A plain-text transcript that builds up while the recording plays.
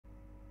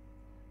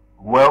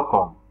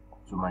Welcome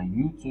to my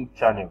YouTube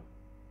channel.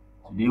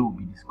 Today we'll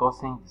be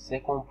discussing the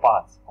second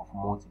part of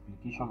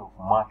multiplication of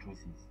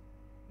matrices.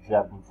 If you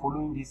have been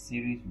following this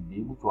series, you'll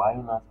be able to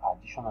iron out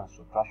addition and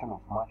subtraction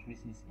of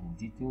matrices in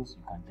details.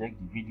 You can check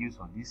the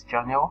videos on this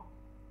channel.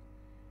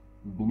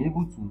 We've been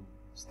able to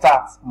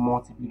start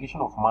multiplication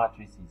of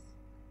matrices,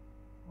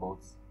 but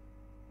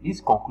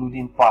this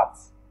concluding part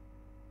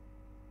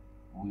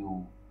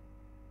will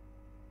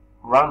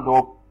round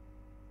up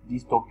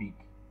this topic,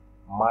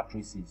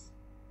 matrices.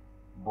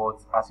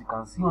 But as you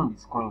can see on the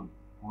screen,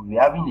 we'll be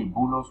having a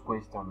bonus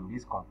question in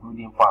this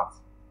concluding part.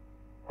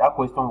 That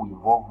question will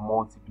involve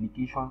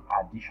multiplication,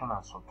 addition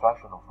and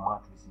subtraction of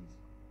matrices.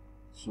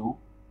 So,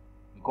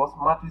 because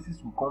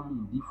matrices will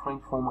come in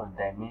different form and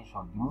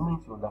dimension, the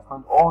moment you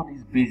understand all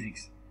these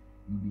basics,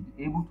 you'll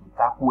be able to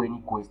tackle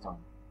any question.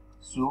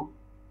 So,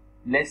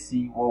 let's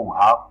see what we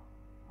have.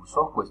 We'll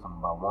solve question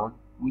number 1,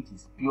 which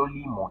is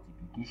purely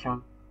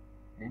multiplication.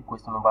 Then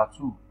question number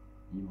 2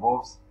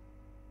 involves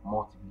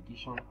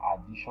multiplication,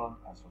 addition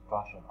and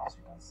subtraction, as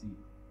you can see.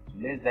 So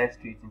let's dive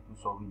straight into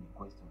solving the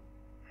question.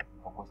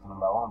 For question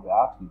number 1, we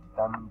have to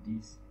determine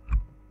this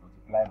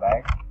multiplied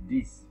by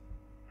this.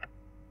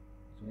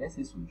 So let's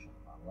say solution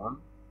number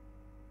 1.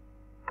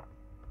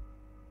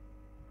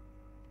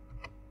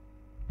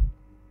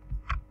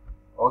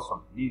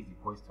 Awesome, this is the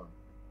question.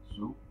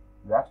 So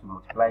we have to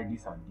multiply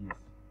this and this.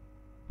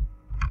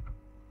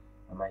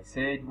 And I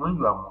said when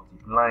you are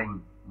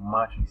multiplying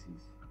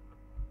matrices,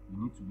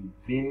 you need to be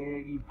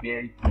very,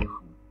 very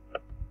careful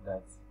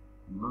that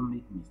you don't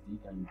make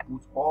mistake and you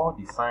put all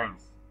the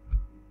signs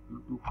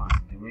into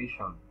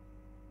consideration.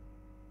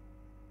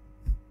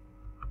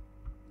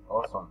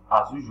 Awesome.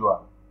 As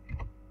usual,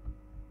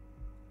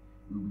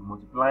 you'll be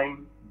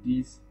multiplying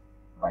this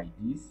by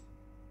this,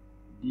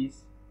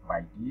 this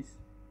by this,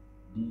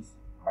 this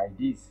by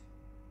this,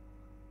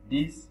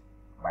 this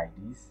by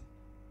this,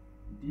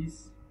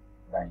 this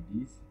by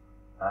this,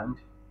 and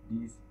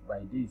this by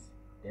this.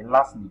 Then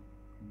lastly,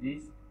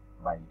 this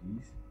by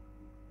this,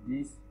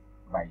 this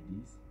by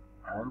this,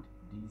 and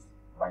this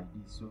by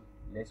this. So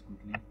let's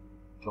quickly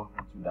jump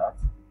into that.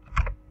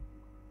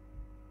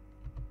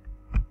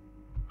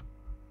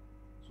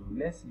 So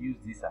let's use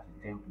this as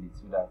a template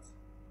so that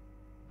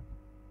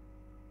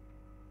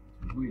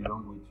it will go a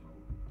long way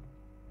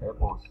to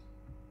help us.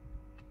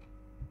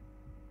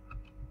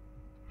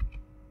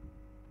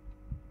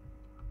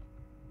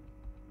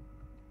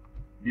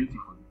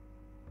 Beautiful.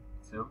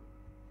 So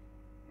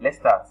let's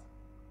start.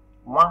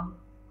 1,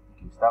 you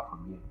can start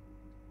from here.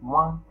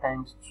 1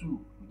 times 2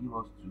 will give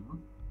us 2,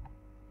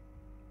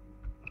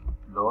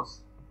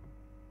 plus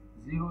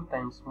 0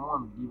 times 1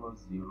 will give us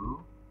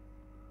 0,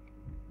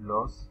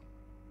 plus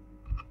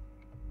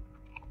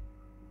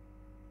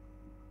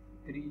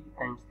 3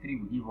 times 3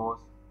 will give us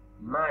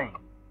 9.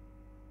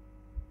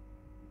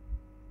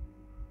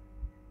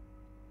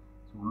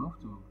 So we move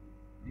to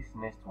this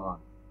next one.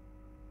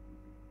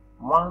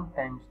 1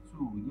 times 2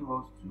 will give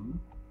us 2,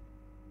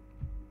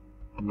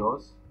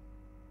 plus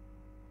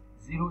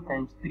 0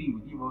 times 3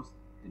 will give us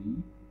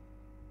 3.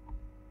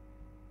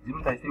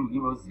 0 times 3 will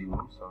give us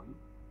 0, sorry.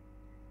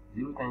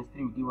 0 times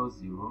 3 will give us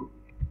 0,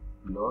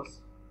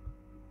 plus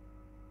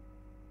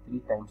 3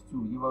 times 2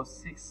 will give us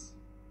 6.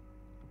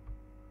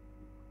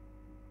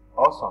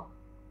 Awesome.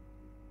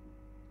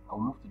 I'll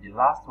move to the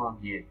last one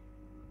here.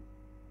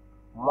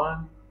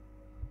 1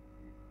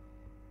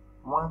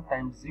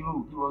 times 0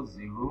 will give us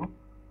 0,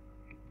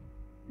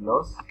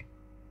 plus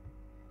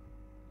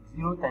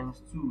 0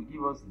 times 2 will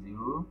give us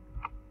 0,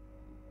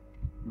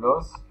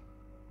 plus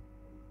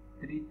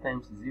 3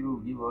 times 0 will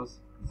give us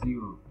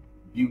 0.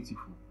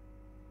 Beautiful.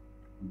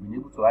 We've been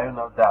able to iron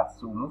out that.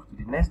 So we'll move to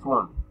the next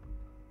one.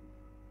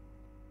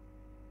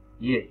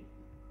 Here.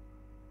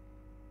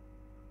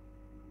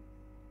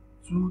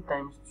 2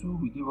 times 2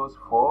 will give us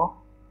 4,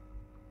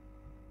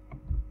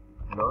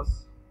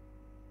 plus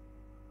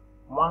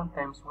 1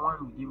 times 1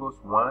 will give us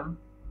 1,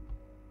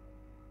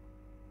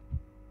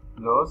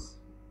 plus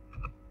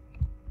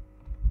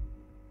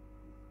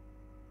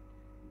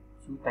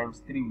 2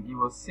 times 3 will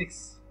give us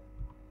 6.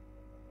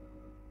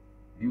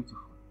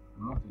 Beautiful.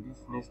 Move to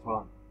this next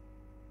one.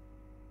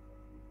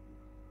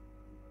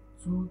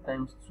 2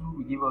 times 2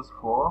 will give us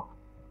 4,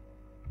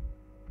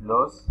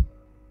 plus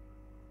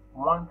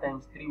 1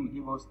 times 3 will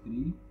give us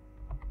 3,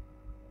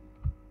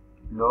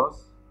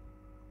 plus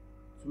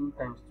 2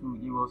 times 2 will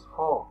give us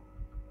 4.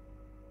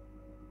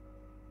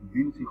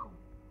 Beautiful.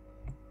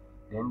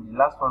 Then the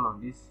last one on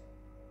this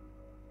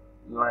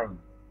line,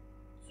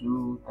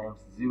 2 times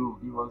 0 will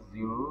give us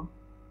 0,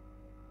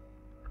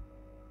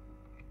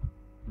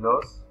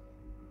 plus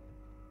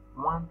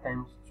 1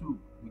 times 2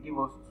 will give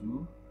us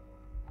 2,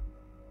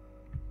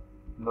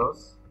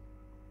 plus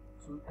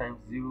 2 times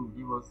 0 will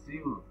give us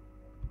 0.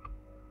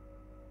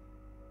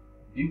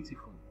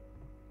 Beautiful.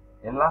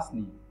 And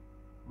lastly,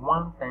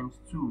 1 times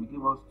 2 will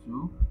give us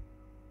 2,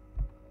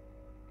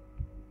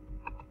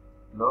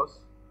 plus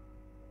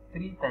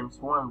 3 times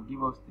 1 will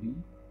give us 3,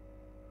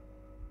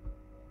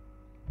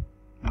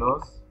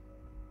 plus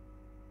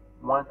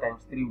 1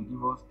 times 3 will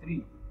give us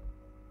 3.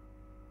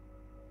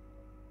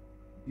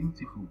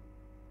 Beautiful.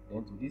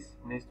 Then to this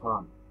next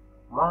one,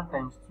 1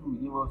 times 2 will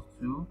give us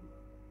 2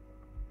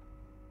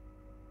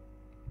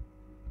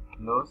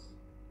 plus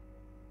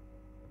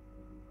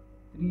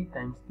 3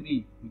 times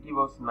 3 will give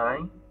us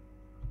 9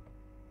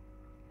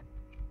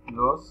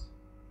 plus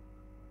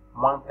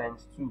 1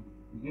 times 2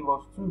 will give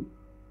us 2.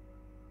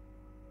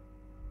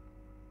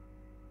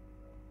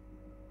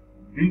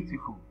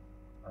 Beautiful.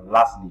 And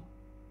lastly,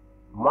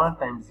 1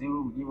 times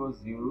 0 will give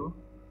us 0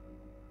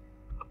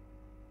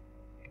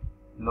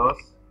 plus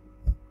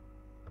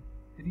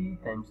 3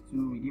 times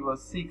 2 will give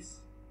us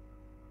 6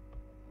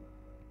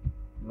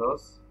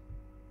 plus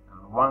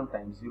and 1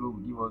 times 0 will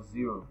give us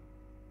 0.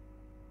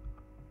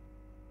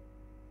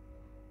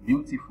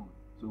 Beautiful.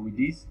 So with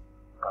this,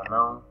 we can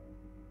now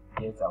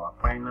get our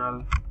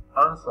final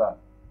answer.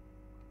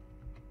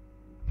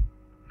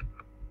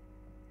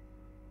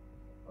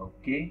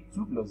 Okay,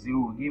 2 plus 0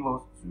 will give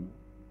us 2.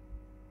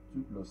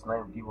 2 plus 9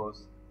 will give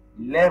us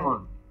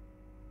 11.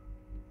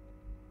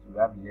 So we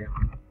have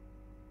 11.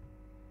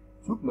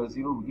 2 plus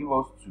 0 will give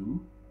us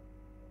 2.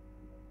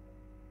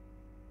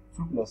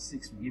 2 plus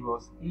 6 will give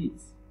us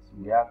 8. So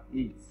we have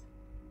 8.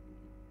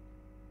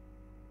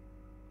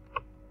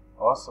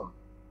 Awesome.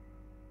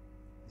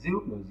 0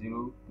 plus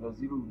 0 plus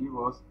 0 will give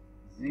us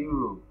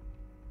 0.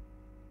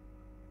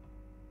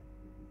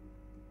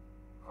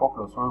 4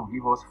 plus 1 will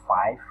give us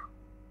 5.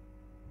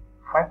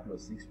 5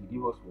 plus 6 will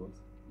give us what?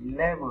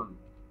 11.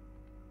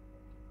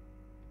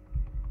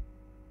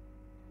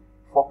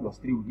 4 plus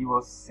 3 will give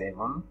us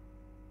 7.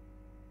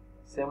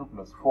 7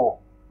 plus 4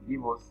 will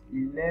give us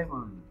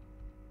 11.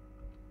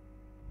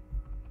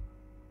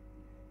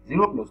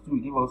 0 plus 2 will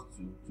give us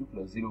 2. 2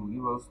 plus 0 will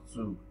give us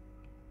 2.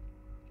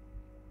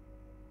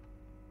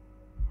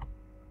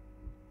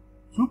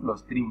 2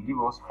 plus 3 will give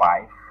us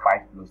 5.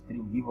 5 plus 3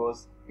 will give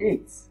us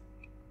 8.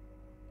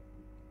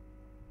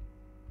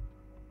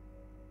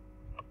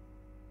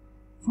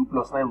 2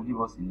 plus 9 will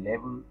give us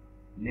 11.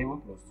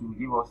 11 plus 2 will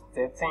give us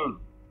 13.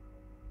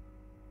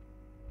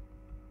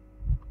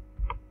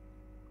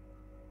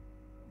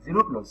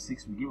 0 plus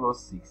 6 will give us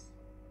 6.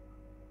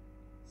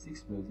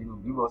 6 plus 0 will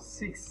give us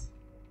 6.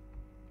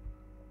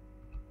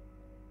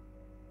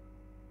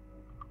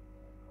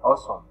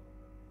 Awesome.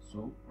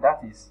 So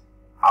that is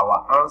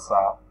our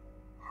answer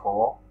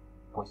for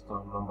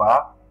question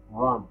number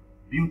 1.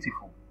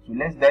 Beautiful. So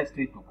let's dive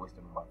straight to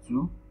question number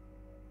 2.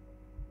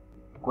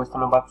 Question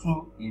number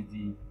 2 is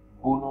the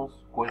bonus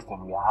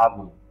question we are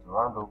having to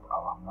round up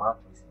our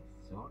matrices.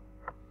 So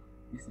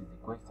this is the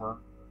question.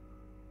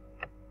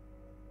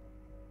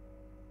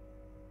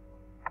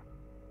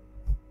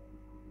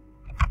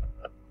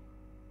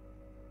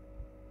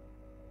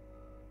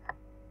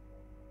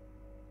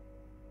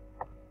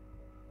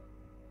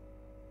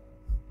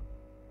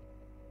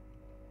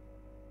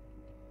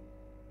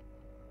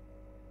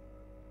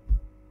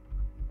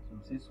 So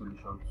say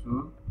solution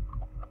 2.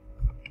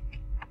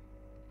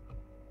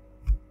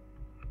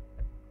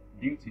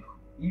 Beautiful.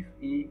 If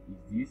A is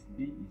this,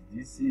 B is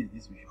this, C is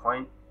this, we should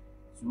find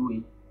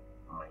 2A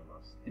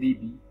minus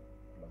 3B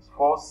plus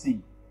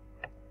 4C.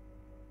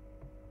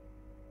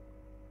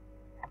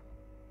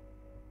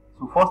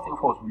 So first thing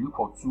first, we look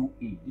for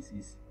 2A. This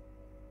is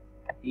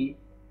A.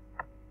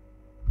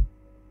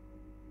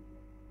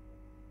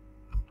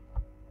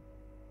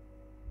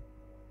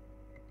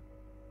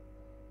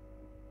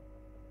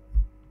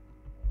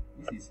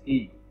 This is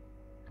A.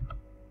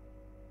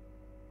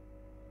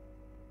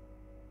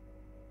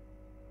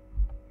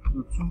 So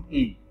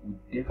 2A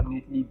would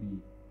definitely be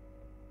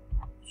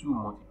 2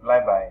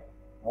 multiplied by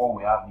what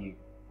we have here.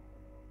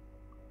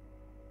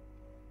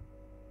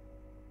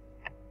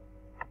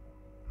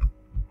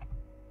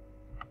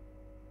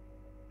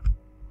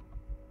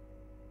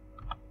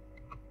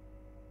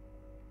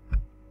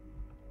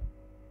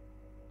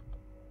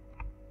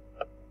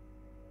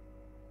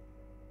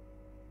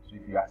 So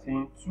if you are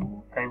saying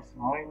 2 times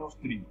minus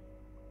 3,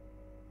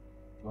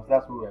 because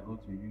that's what we are going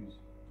to use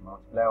to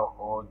multiply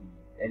all the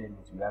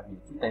elements we have here.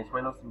 2 times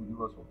minus 3 will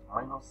give us what?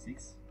 Minus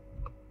 6.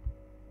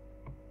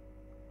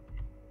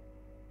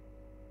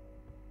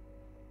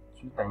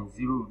 2 times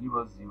 0 will give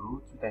us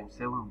 0. 2 times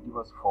 7 will give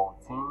us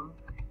 14.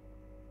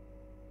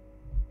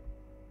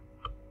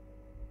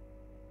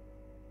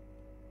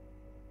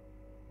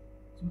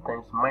 2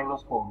 times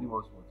minus 4 will give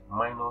us what?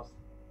 Minus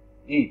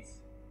 8.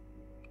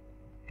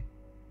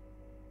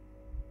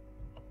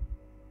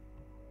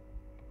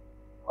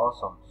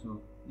 Awesome.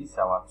 So this is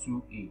our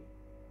 2A.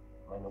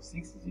 Minus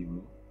 6 is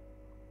 0.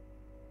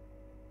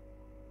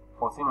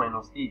 14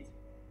 minus 8.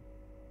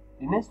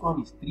 The next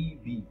one is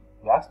 3B.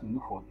 We have to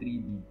look for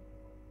 3B.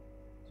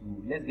 So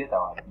let's get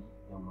our B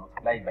and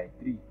multiply it by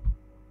 3.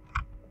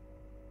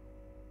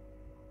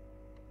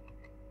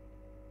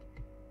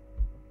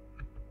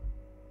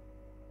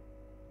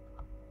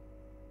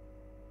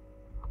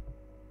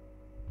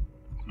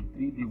 So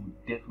 3B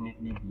would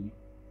definitely be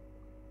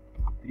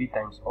 3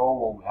 times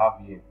all what we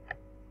have here.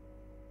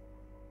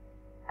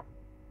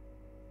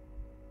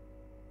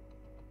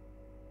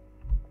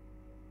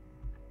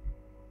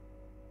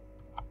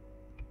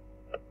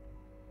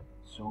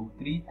 So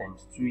 3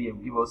 times 2 here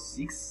will give us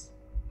 6.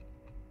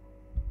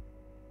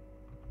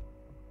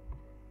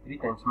 3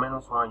 times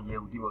minus 1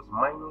 here will give us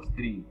minus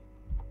 3.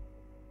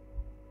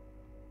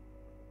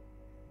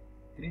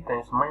 3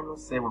 times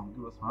minus 7 will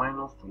give us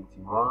minus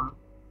 21.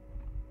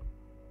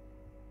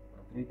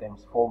 And 3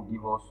 times 4 will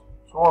give us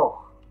 12.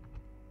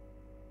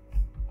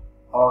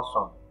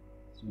 Awesome.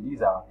 So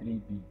these are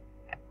 3b.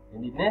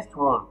 And the next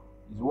one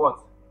is what?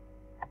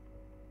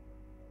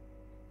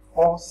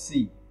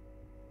 4c.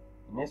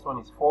 The next one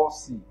is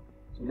 4c.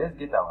 So let's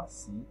get our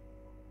c.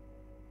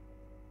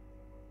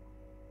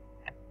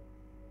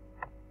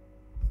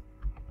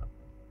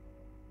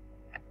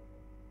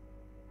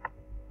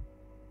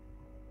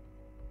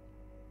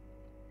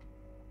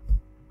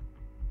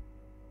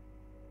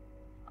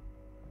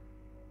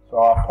 So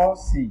our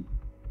 4c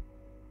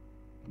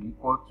will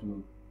equal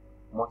to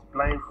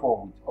multiplying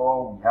 4 with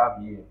all we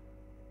have here.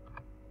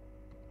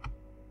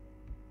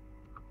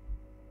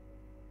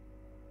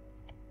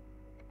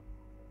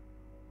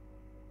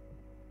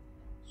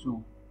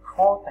 So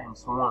 4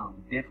 times 1 will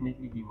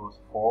definitely give us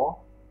 4.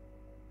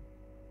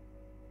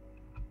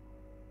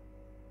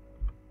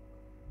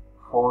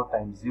 4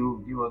 times 0 will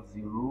give us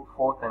 0.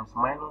 4 times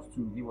minus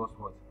 2 will give us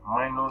what?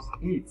 Minus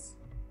 8.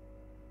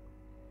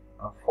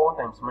 And 4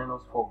 times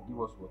minus 4 will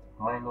give us what?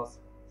 Minus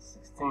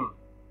 16.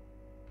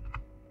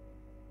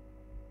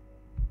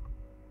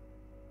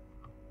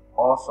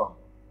 Awesome.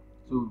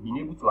 So we've been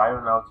able to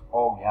iron out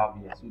all we have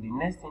here. So the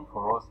next thing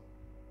for us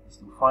is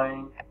to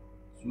find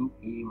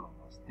 2a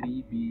minus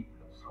 3b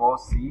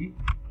plus 4c.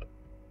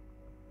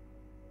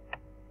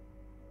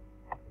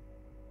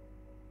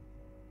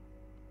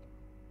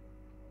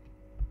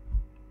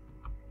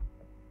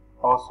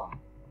 Awesome.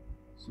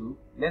 So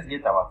let's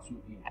get our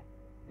 2a.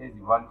 There's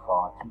the value for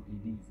our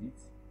 2a. This is it.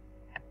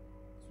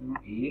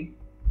 2a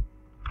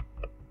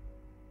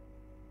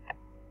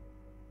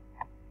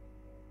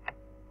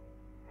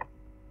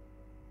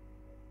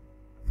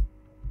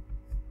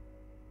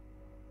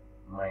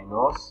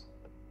minus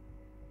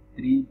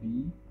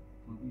 3b.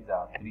 These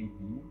are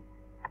 3b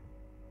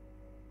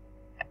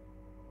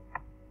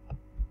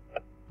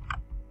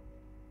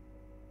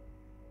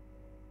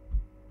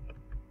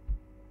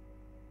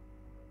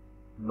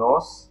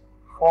plus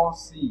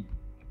 4c.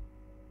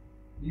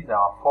 These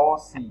are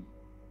 4c.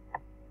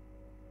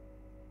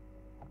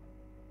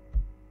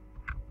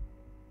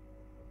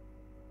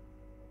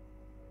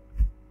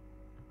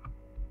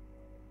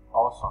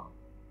 Awesome.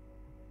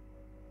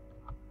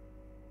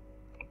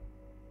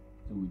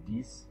 So with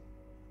this,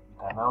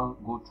 we can now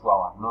go through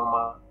our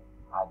normal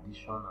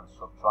addition and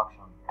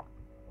subtraction of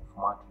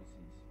matrices.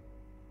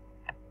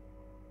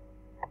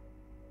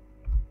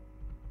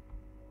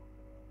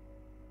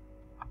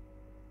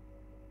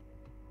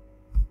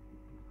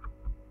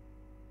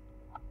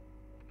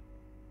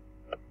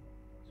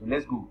 So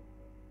let's go.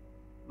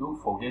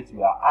 Don't forget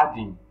we are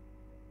adding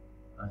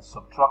and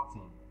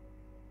subtracting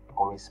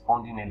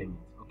corresponding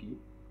elements. Okay,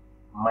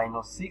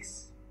 minus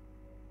 6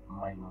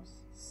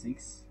 minus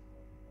 6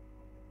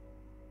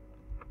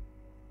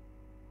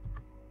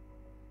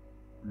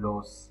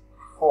 plus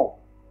 4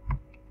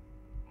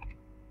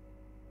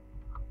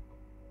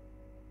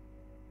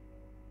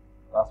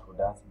 that's for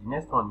that. The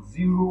next one,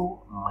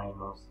 0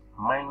 minus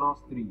minus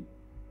 3.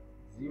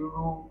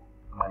 0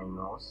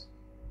 minus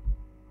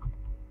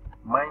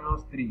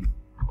minus 3.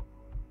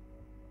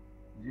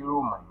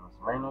 0 minus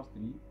minus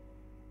 3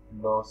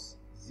 plus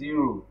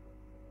 0.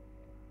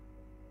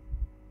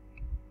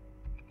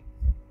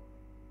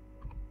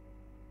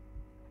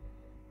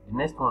 The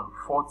next one,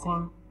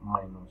 14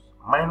 minus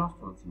minus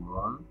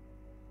 21.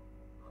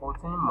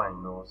 14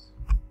 minus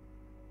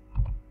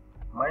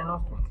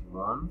minus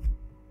 21.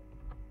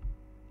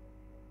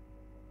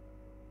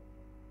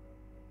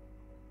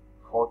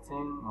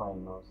 14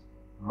 minus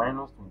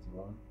minus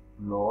 21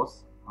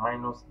 plus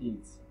minus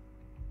 8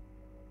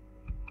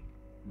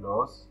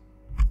 plus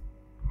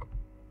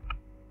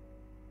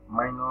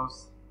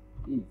minus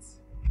 8.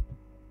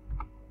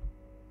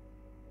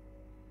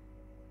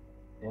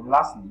 Then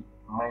lastly,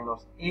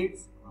 minus 8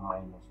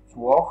 minus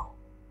 12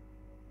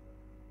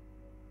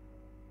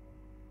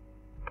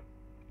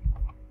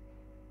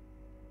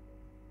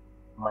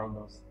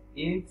 minus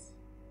 8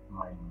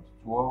 minus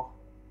 12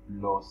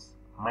 plus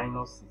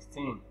minus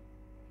 16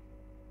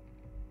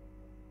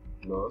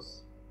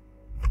 plus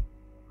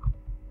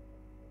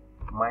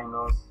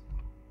minus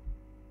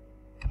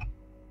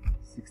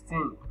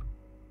 16.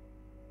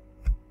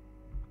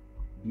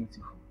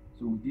 Beautiful.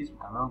 So with this we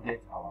can now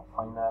get our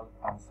final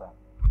answer.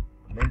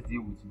 Let's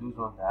deal with those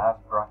ones that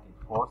have bracket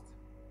first.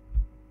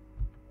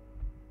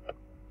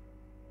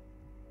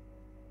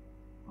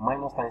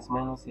 Minus times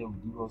minus here will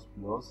give us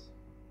plus.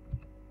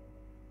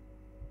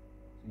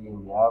 So here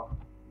we have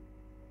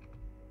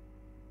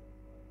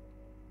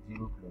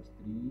 0 plus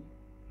 3.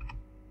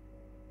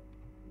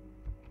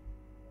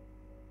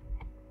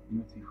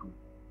 Beautiful.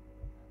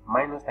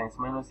 Minus times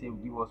minus here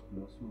will give us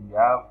plus. So we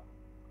have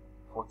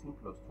 14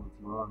 plus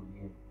 21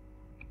 here.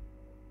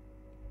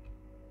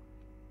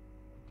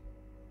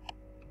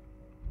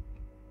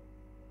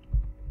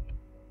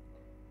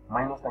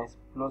 Minus times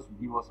plus will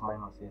give us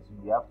minus here. So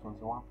we have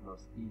 21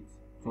 plus 8.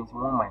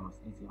 21 minus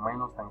 8 here.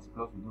 Minus times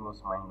plus will give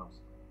us minus.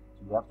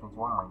 So we have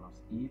 21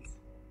 minus 8.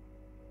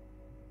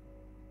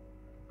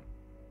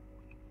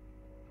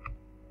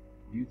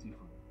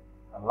 Beautiful.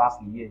 And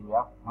lastly, here we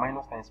have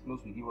minus times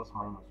plus will give us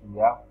minus. So we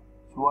have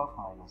 12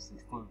 minus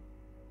 16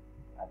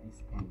 at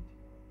this end.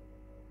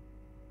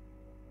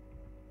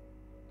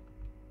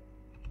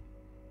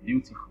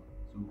 Beautiful.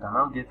 So we can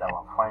now get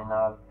our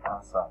final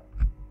answer.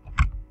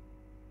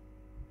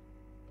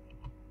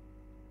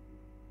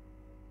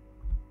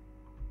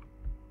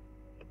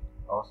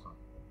 Awesome.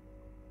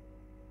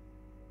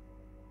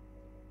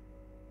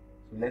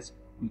 So let's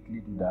quickly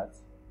do that.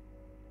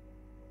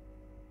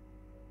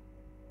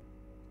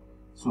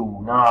 So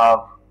we now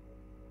have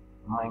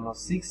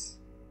minus 6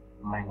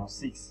 minus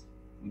 6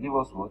 will give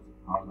us what?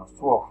 Minus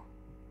 12.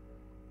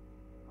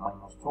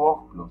 Minus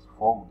 12 plus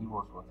 4 will give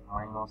us what?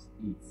 Minus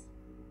 8.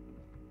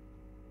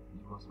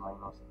 Give us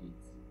minus 8.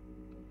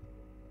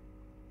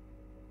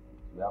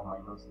 We have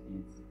minus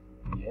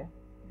 8 here.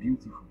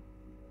 Beautiful.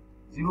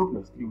 0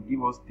 plus 3 will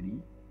give us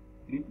 3.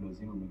 3 plus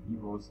 0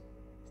 will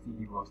still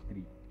give us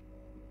 3.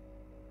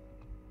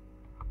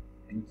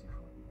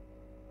 Beautiful.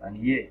 And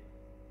here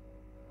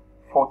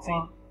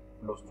 14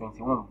 plus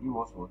 21 will give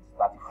us what?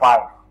 35.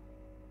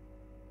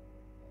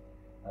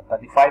 And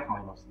 35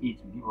 minus 8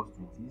 will give us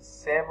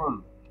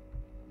 27.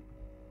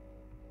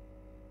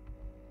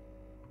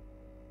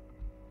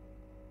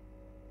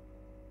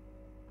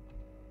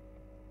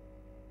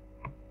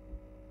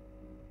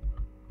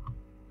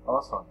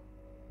 Awesome.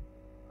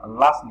 And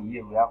lastly,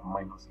 here we have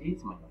minus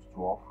 8 minus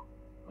 12.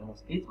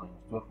 Minus 8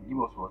 minus 12 will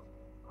give us what?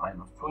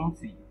 Minus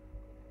 20.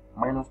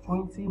 Minus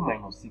 20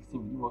 minus 16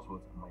 will give us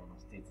what?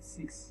 Minus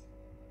 36.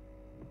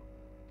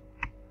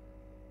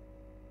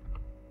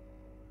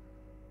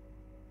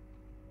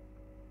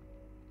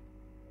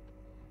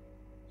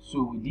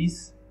 So with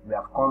this, we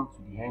have come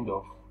to the end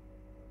of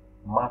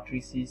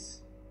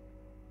matrices,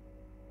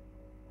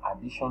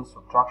 addition,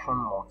 subtraction,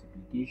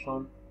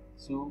 multiplication.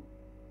 So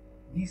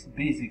these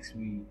basics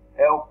will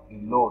help a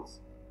lot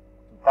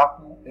to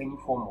tackle any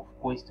form of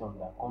question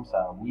that comes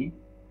our way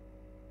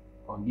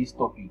on this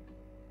topic.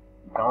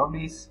 You can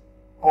always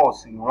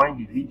pause, rewind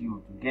the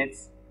video to get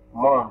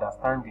more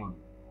understanding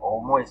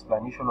or more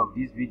explanation of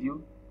this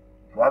video.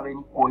 If you have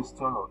any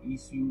question or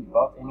issue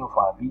about any of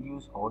our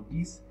videos or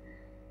this,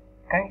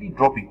 kindly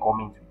drop a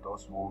comment with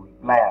us. We'll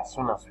reply as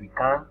soon as we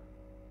can.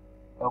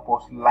 Help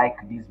us like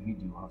this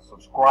video and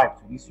subscribe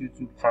to this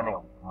YouTube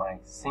channel, My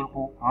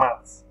Simple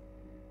Maths.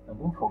 And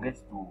don't forget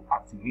to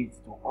activate,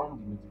 to on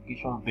the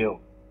notification bell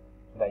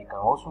so that you can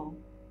also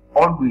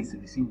always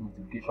receive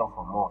notification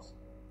from us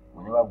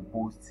whenever we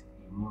post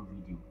a new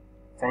video.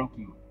 Thank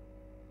you.